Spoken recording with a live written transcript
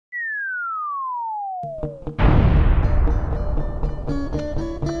Hi,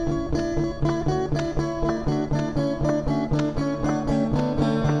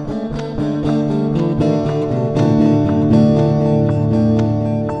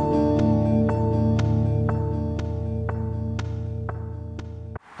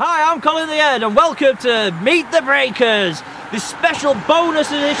 I'm Colin and welcome to Meet the Breakers. This special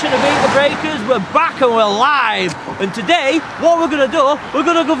bonus edition of Meet the Breakers. We're back and we're live. And today, what we're going to do, we're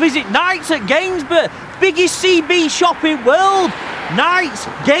going to go visit Knights at Gainsborough. Biggest CB shop in world. Knights,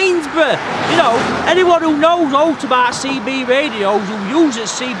 Gainsborough. You know, anyone who knows out about CB radios, who uses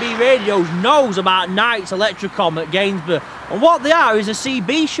CB radios, knows about Knights Electricom at Gainsborough. And what they are is a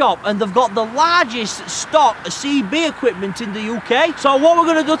CB shop, and they've got the largest stock of CB equipment in the UK. So what we're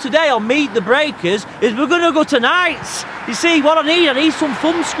going to do today on Meet the Breakers is we're going to go to Knights. You see, what I need some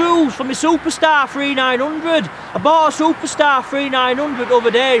thumb screws for my Superstar 3900. I bought a Superstar 3900 the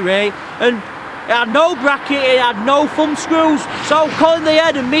other day, right? And it had no bracket, it had no thumb screws. So Colin the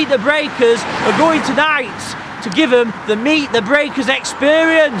Head and Meet the Breakers are going to Knights to give them the Meet the Breakers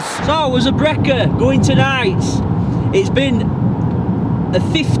experience. So as a breaker going to Knights, it's been a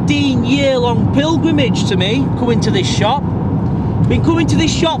 15-year-long pilgrimage to me coming to this shop. Been coming to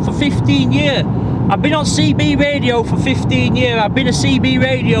this shop for 15 years. I've been on CB radio for 15 years. I've been a CB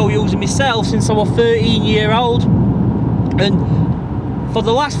radio user myself since I was 13-year-old. And for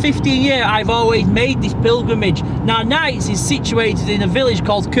the last 15 years, I've always made this pilgrimage. Now, Knights is situated in a village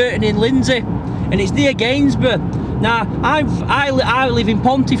called Curtin in Lindsey, and it's near Gainsborough. Now, I live in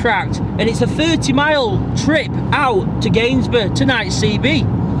Pontefract, and it's a 30-mile trip out to Gainsborough to Knights CB,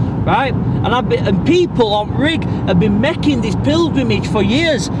 right? And people on rig have been making this pilgrimage for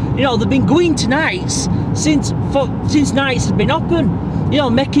years. You know, they've been going to Knights since Knights has been open. You know,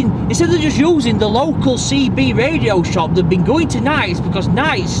 instead of just using the local CB radio shop, they've been going to Knights because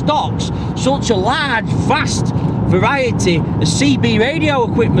Knights stocks such a large, vast variety of CB radio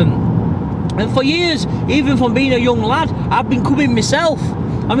equipment. And for years, even from being a young lad, I've been coming myself.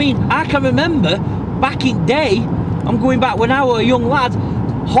 I mean, I can remember back in day, I'm going back when I was a young lad,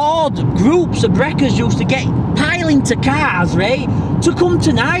 horde groups of breakers used to get piling to cars, right, to come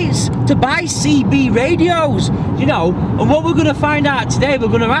to Knights to buy CB radios, you know. And what we're going to find out today, we're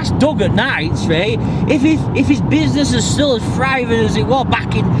going to ask Doug at Knights, right, if his business is still as thriving as it was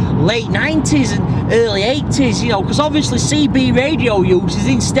back in late 90s and early 80s, you know, because obviously CB radio use is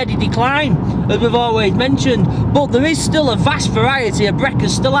in steady decline, as we've always mentioned, but there is still a vast variety of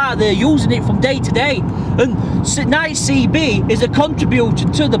breakers still out there using it from day to day. And Knights CB is a contributor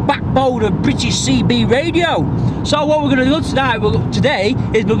to the backbone of British CB radio. So what we're going to do today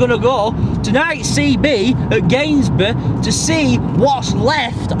is we're going to go to Knights CB at Gainsborough to see what's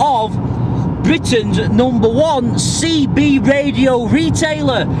left of Britain's #1 CB radio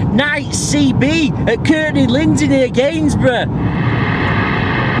retailer, Knights CB at Curtin in Lindsey near Gainsborough.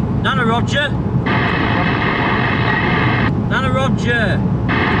 Nana Roger. Nana Roger.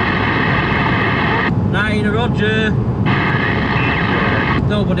 Nina Roger.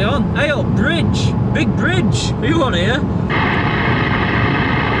 Nobody on. Hey up, Bridge. Big Bridge. Are you on here?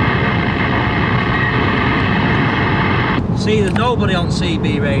 See, there's nobody on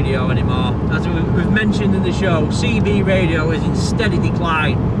CB radio anymore. As we've mentioned in the show, CB radio is in steady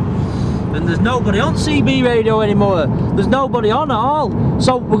decline. And there's nobody on CB radio anymore. There's nobody on at all.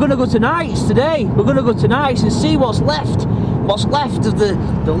 So we're going to go to Knights today. We're going to go to Knights and see what's left. What's left of the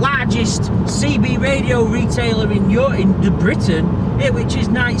largest CB radio retailer in Britain, which is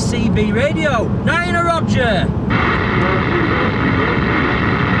Knights CB Radio. Nina Roger!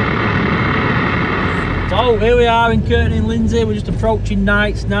 So here we are in Curtin in Lindsey. We're just approaching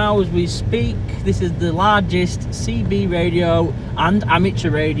Knights now as we speak. This is the largest CB radio and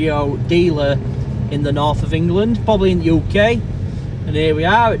amateur radio dealer in the north of England, probably in the UK. And here we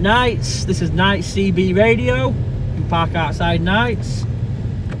are at Knights. This is Knights CB Radio. You can park outside Knights.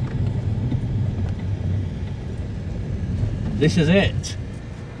 This is it.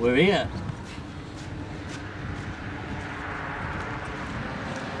 We're here.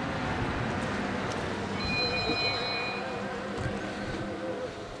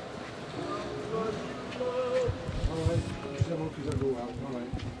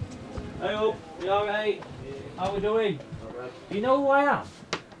 Hey up, you alright? How we doing? Do you know who I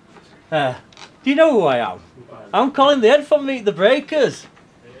am? Do you know who I am? I'm Colin the Head from Meet the Breakers.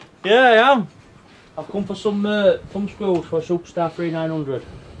 Yeah, I am. I've come for some thumb screws for a Superstar 3900,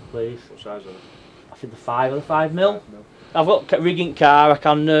 please. What size are they? I think the 5 or the 5 mil. I've got a rigging car, I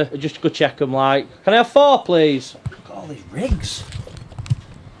can just go check them like. Can I have 4 please? Look at all these rigs.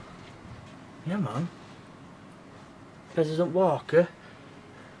 Yeah man. President Walker.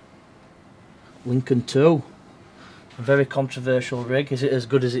 Lincoln 2. A very controversial rig. Is it as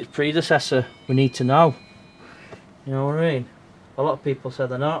good as its predecessor? We need to know. You know what I mean? A lot of people say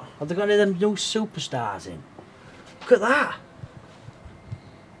they're not. Have they got any of them new superstars in? Look at that!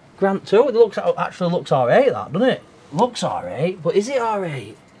 Grant 2, it actually looks alright, that, doesn't it? Looks alright, but is it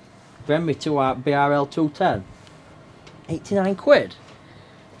alright? Bremmy 2 BRL 210. 89 quid.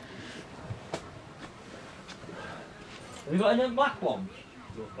 Have you got any black ones?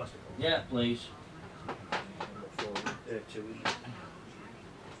 Yeah, please.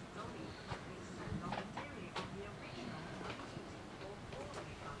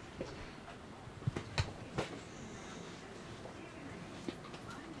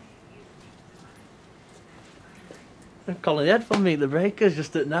 Colin the Head from Meet the Breakers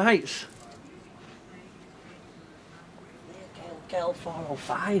just at nights. KL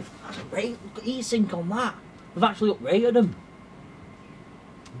 405. That's a rate. Look at heatsink on that. We've actually uprated them.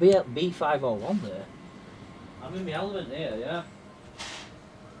 B501 there. I'm in my element here, yeah.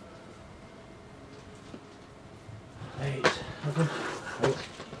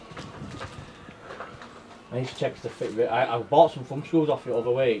 I need to check the fit. I bought some thumb screws off it the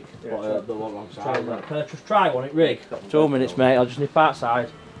other week, but the wrong side. Can I just try one at rig? 2 minutes, mate. I'll just nip outside.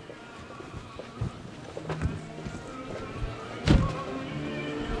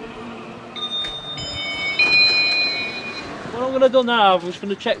 What I'm going to do now, I'm just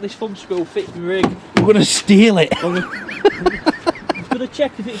going to check this thumb screw fits my rig. I'm going to steal it. I'm just going to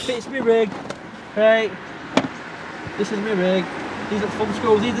check if it fits my rig. Right. This is my rig. These are thumb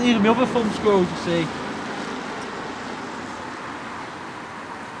screws. These are my other thumb screws, you see.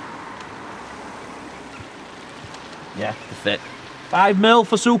 Yeah, they fit. 5mm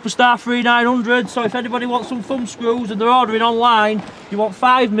for Superstar 3900. So if anybody wants some thumb screws and they're ordering online, you want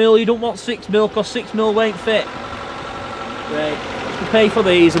 5mm, you don't want 6mm because 6mm won't fit. Right, we'll pay for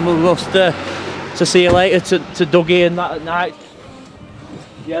these and we'll just to see you later to Dougie and that at night.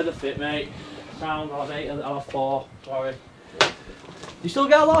 Yeah, they fit, mate. Sound, I'll have 8 and I'll have 4. Sorry. Do you still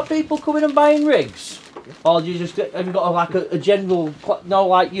get a lot of people coming and buying rigs? Or do you just have you got like a general, no,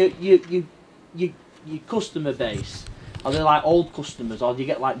 like your customer base? Are they like old customers, or do you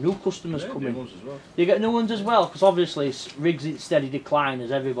get like new customers coming? New ones as well. Do you get new ones as well? Because obviously rigs in steady decline,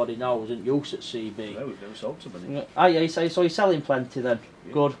 as everybody knows, and use at CB. Yeah, we've never sold so many. Oh yeah, so you're selling plenty then.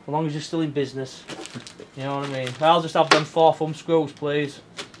 Yeah. Good, as long as you're still in business. You know what I mean? I'll just have them 4 thumb screws, please.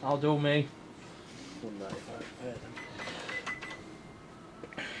 I'll do me. 195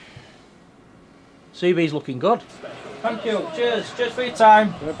 pair. CB's looking good. Thank you. Cheers. Cheers for your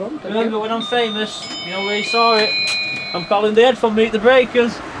time. No problem. Remember when I'm famous, you know where you saw it. I'm Colin the Head from Meet the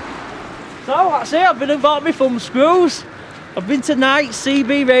Breakers. So that's it. I've been and bought my thumb screws. I've been to night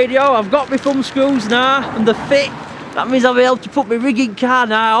CB radio. I've got my thumb screws now and the fit. That means I'll be able to put my rigging car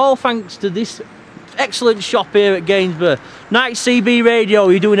now. All thanks to this excellent shop here at Gainsborough. Night CB radio,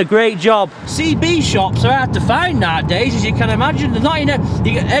 you're doing a great job. CB shops are hard to find nowadays, as you can imagine. They're not in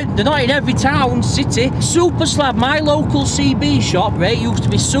every town, city. Super Slab, my local CB shop, right, used to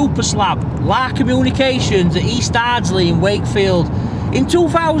be Super Slab, La Communications at East Ardsley in Wakefield. In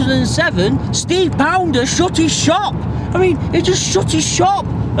 2007, Steve Pounder shut his shop. I mean, he just shut his shop.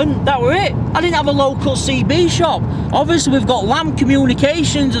 And that were it. I didn't have a local CB shop. Obviously we've got Lamb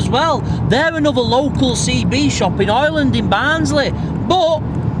Communications as well. They're another local CB shop in Ireland in Barnsley. But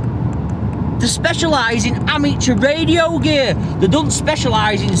they specialise in amateur radio gear. They don't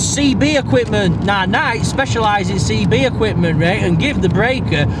specialise in CB equipment. Now Night specialise in CB equipment, right? And give the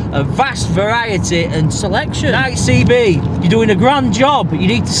breaker a vast variety and selection. Night CB, you're doing a grand job. You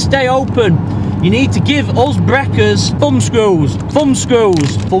need to stay open. You need to give us breakers thumb screws, thumb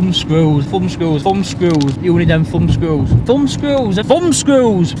screws, thumb screws, thumb screws, thumb screws. You need them thumb screws, thumb screws, thumb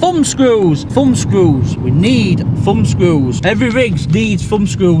screws, thumb screws, thumb screws. We need thumb screws. Every rig needs thumb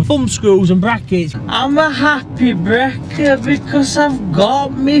screws and brackets. I'm a happy breaker because I've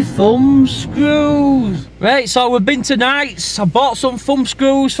got me thumb screws. Right, so we've been to Nights. I bought some thumb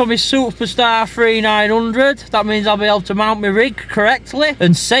screws for my Superstar 3900. That means I'll be able to mount my rig correctly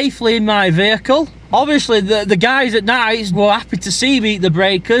and safely in my vehicle. Obviously, the guys at Nights were happy to see Meet the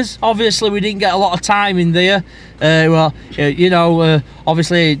Breakers. Obviously, we didn't get a lot of time in there. Well, you know,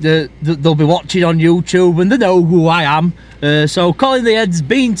 obviously, they'll be watching on YouTube and they know who I am. So, Colin the Head's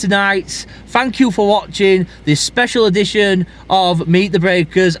been to Nights. Thank you for watching this special edition of Meet the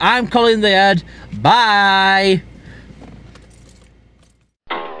Breakers. I'm Colin the Head. Bye.